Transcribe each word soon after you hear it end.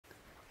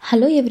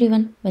Hello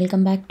everyone,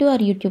 welcome back to our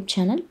YouTube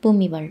channel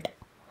boomiworld.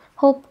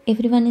 Hope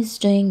everyone is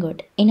doing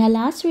good. In our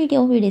last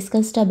video we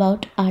discussed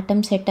about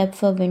atom setup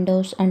for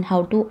Windows and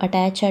how to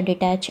attach or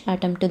detach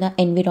atom to the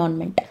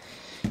environment.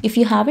 If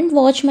you haven't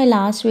watched my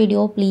last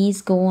video,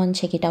 please go and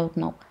check it out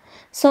now.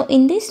 So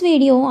in this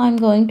video I'm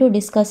going to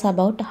discuss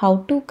about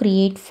how to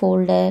create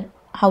folder,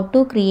 how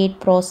to create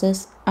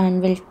process,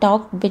 and we'll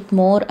talk a bit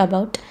more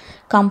about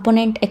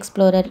component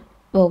explorer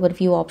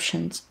overview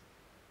options.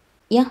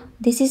 Yeah,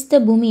 this is the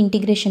Boomi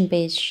integration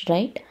page,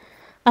 right?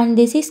 And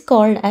this is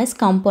called as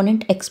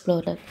component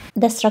explorer.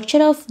 The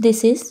structure of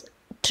this is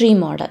tree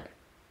model.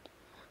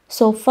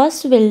 So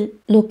first we'll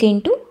look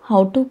into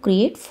how to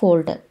create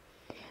folder.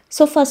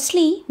 So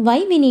firstly, why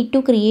we need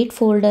to create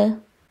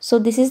folder? So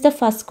this is the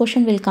first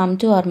question will come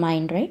to our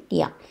mind, right?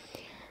 Yeah.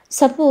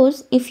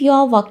 Suppose if you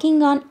are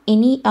working on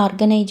any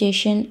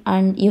organization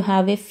and you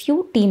have a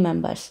few team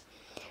members.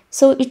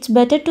 So it's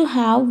better to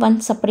have one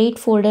separate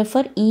folder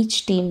for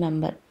each team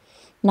member.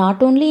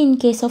 Not only in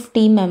case of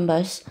team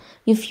members,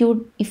 if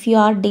you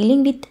are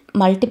dealing with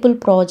multiple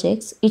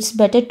projects, it's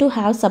better to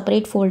have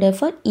separate folder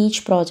for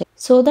each project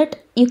so that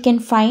you can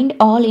find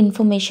all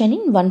information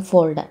in one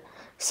folder.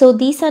 So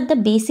these are the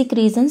basic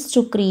reasons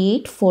to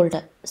create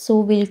folder. So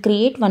we'll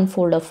create one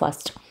folder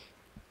first.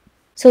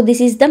 So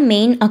this is the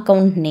main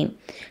account name.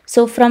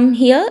 So from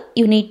here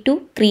you need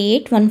to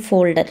create one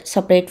folder,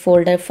 separate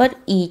folder for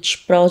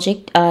each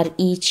project or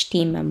each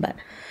team member.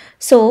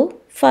 So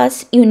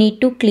first you need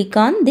to click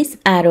on this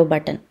arrow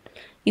button.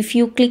 If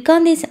you click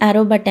on this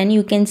arrow button,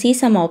 you can see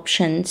some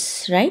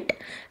options, right?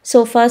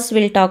 So first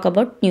we'll talk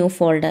about new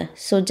folder.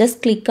 So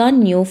just click on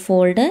new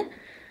folder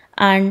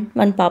and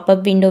one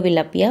pop-up window will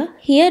appear.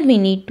 Here we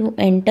need to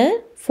enter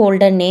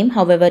folder name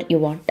however you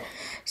want.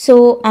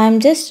 So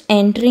I'm just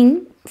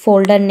entering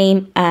folder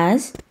name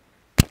as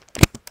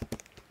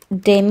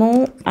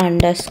demo_folder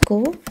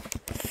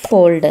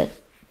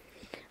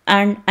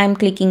and I'm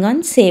clicking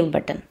on save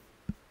button.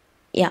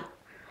 Yeah,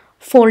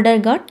 folder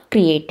got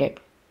created.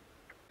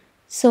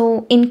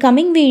 So in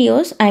coming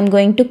videos I'm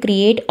going to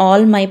create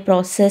all my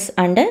process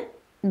under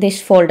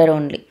this folder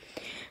only.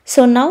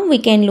 So now we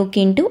can look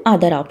into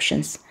other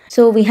options.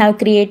 So we have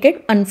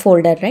created one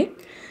folder, right?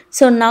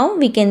 So now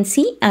we can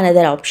see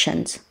another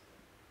options.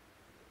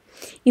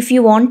 If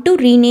you want to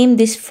rename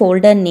this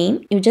folder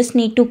name, you just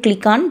need to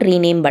click on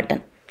rename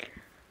button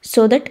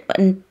so that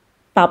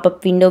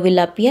pop-up window will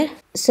appear.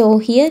 So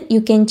here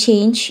you can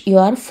change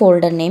your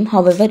folder name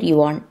however you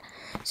want.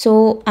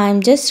 So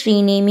I'm just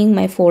renaming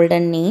my folder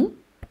name.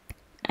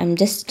 I'm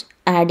just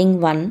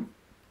adding one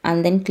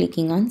and then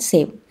clicking on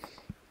save.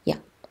 Yeah,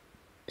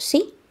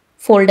 see,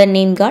 folder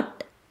name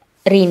got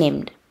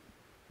renamed.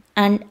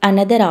 And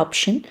another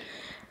option,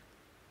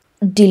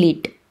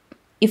 delete.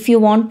 If you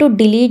want to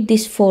delete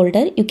this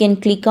folder, you can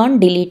click on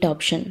delete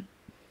option.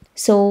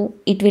 So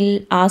it will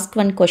ask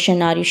one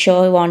question, are you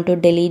sure you want to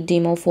delete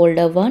demo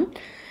folder 1?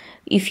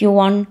 If you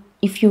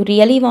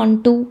really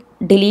want to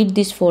delete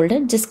this folder,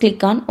 just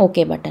click on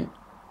OK button.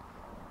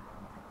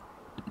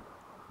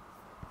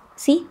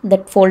 See,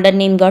 that folder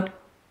name got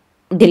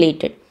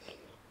deleted.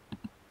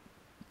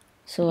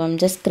 So I'm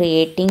just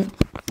creating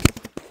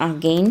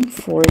again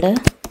folder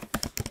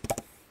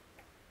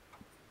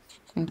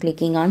and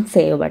clicking on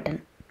save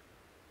button.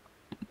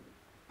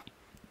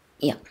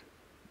 Yeah.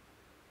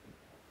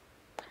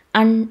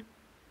 And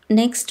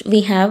next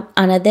we have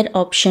another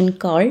option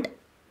called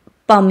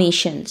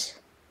permissions.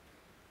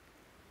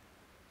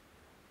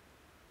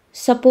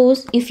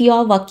 Suppose if you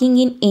are working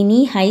in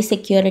any high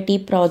security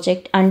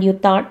project and you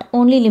thought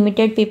only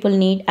limited people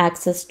need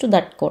access to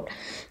that code.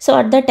 So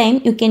at the time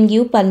you can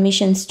give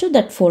permissions to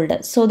that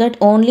folder so that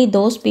only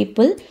those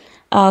people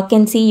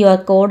can see your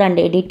code and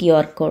edit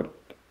your code.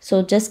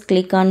 So just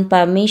click on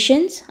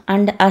permissions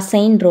and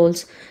assign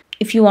roles.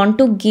 If you want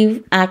to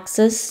give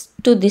access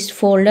to this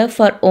folder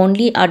for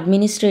only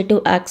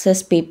administrative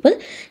access people,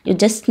 you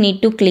just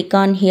need to click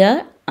on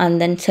here and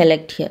then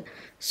select here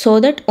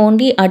so that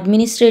only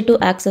administrative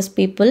access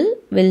people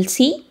will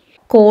see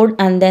code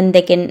and then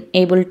they can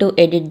able to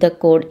edit the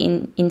code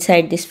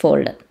inside this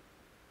folder.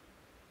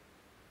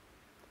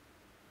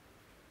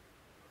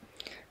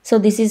 So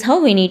this is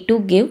how we need to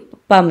give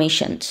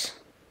permissions.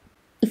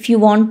 If you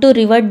want to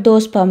revert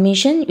those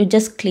permissions, you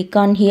just click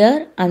on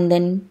here and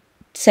then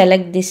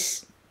select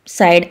this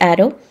side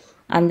arrow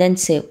and then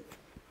save.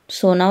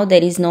 So now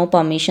there is no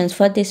permissions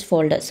for this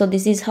folder. So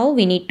this is how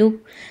we need to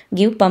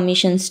give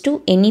permissions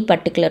to any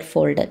particular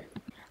folder.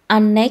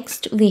 And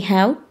next we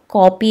have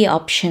copy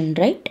option,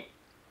 right?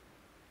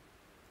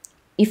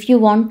 If you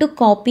want to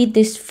copy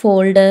this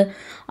folder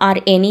or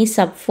any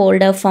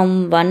subfolder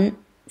from one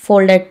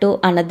folder to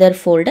another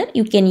folder,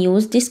 you can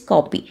use this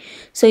copy.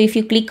 So if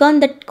you click on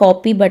that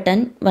copy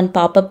button, one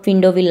pop-up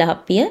window will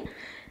appear.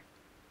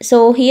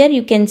 So here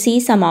you can see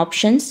some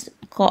options,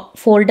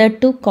 folder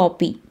to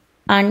copy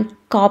and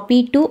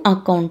copy to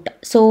account.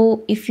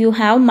 So if you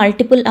have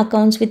multiple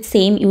accounts with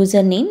same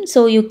username,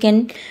 so you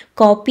can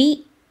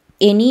copy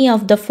any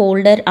of the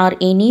folder or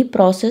any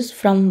process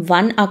from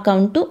one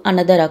account to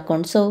another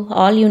account. So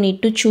all you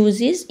need to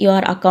choose is your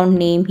account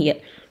name here.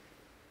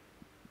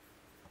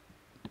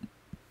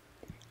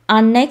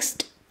 And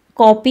next,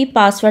 copy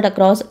password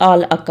across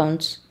all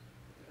accounts.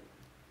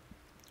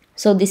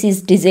 So this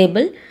is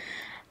disable.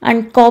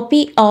 And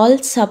copy all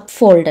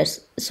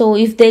subfolders. So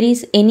if there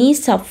is any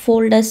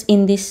subfolders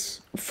in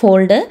this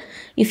folder,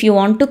 if you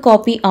want to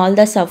copy all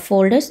the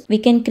subfolders, we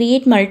can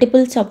create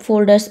multiple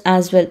subfolders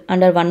as well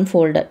under one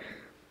folder.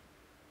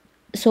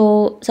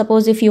 So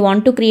suppose if you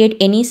want to create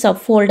any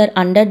subfolder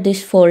under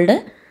this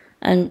folder,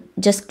 and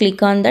just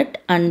click on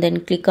that and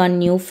then click on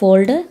new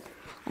folder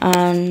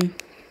and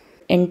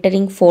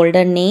entering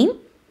folder name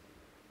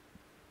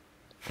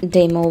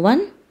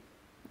demo1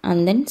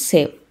 and then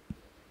save.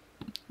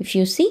 If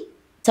you see,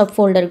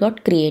 subfolder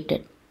got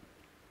created.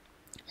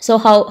 So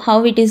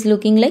how it is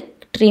looking like?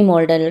 Tree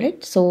model,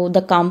 right? So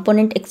the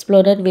component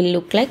explorer will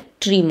look like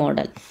tree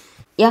model.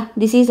 Yeah,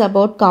 this is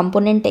about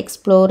component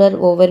explorer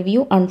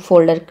overview and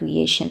folder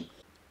creation.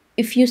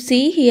 If you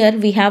see here,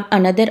 we have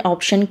another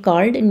option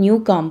called new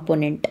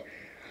component.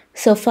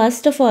 So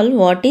first of all,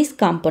 what is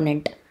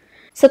component?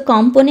 So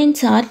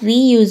components are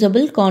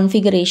reusable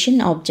configuration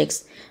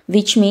objects,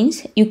 which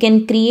means you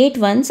can create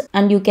once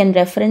and you can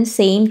reference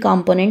same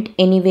component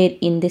anywhere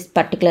in this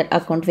particular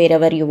account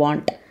wherever you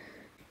want.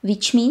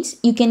 Which means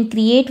you can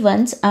create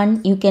once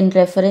and you can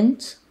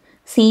reference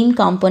same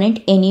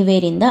component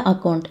anywhere in the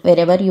account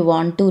wherever you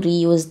want to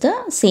reuse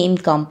the same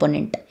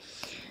component.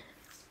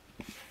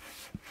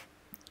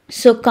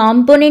 So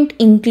component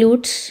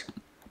includes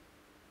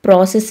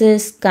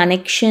processes,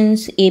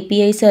 connections,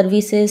 API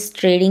services,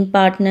 trading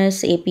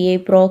partners, API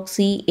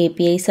proxy,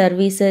 API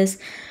services,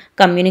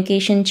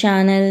 communication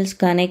channels,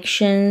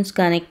 connections,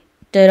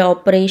 connector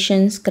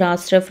operations,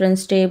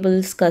 cross-reference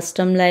tables,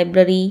 custom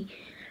library,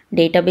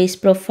 database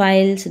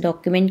profiles,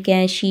 document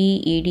cache,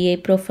 EDI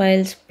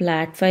profiles,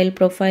 flat file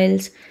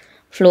profiles,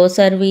 flow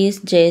service,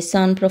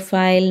 JSON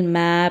profile,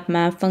 map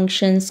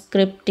functions,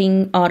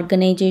 scripting,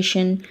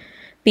 organization,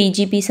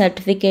 PGP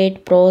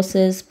certificate,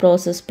 process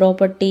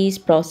properties,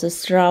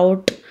 process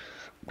route,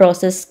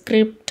 process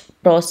script,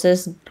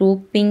 process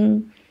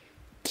grouping,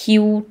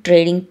 queue,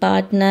 trading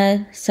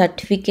partner,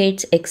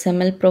 certificates,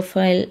 XML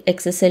profile,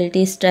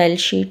 XSLT style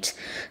sheets.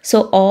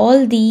 So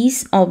all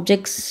these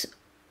objects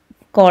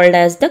called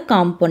as the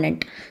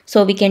component.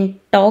 So we can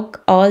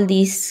talk all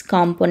these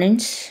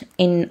components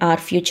in our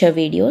future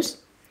videos.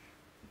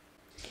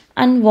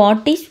 And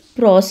what is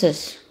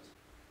process?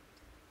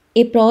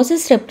 A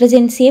process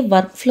represents a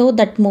workflow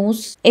that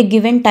moves a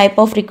given type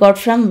of record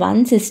from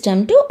one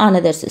system to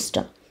another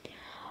system.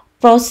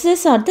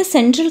 Processes are the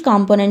central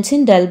components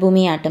in Dell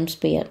Boomi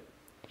AtomSphere.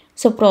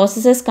 So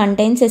processes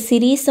contains a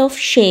series of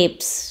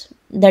shapes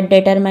that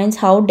determines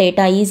how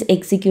data is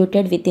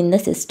executed within the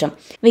system.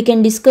 We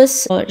can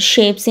discuss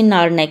shapes in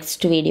our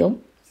next video.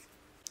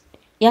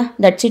 Yeah,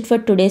 that's it for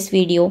today's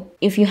video.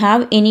 If you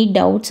have any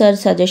doubts or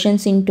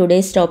suggestions in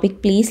today's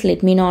topic, please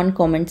let me know in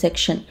comment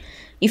section.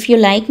 If you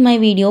like my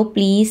video,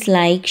 please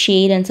like,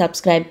 share and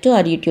subscribe to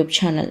our YouTube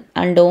channel.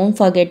 And don't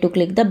forget to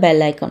click the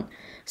bell icon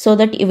so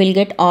that you will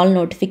get all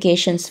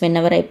notifications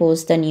whenever I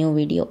post the new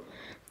video.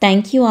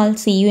 Thank you all.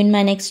 See you in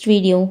my next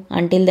video.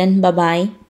 Until then, bye-bye.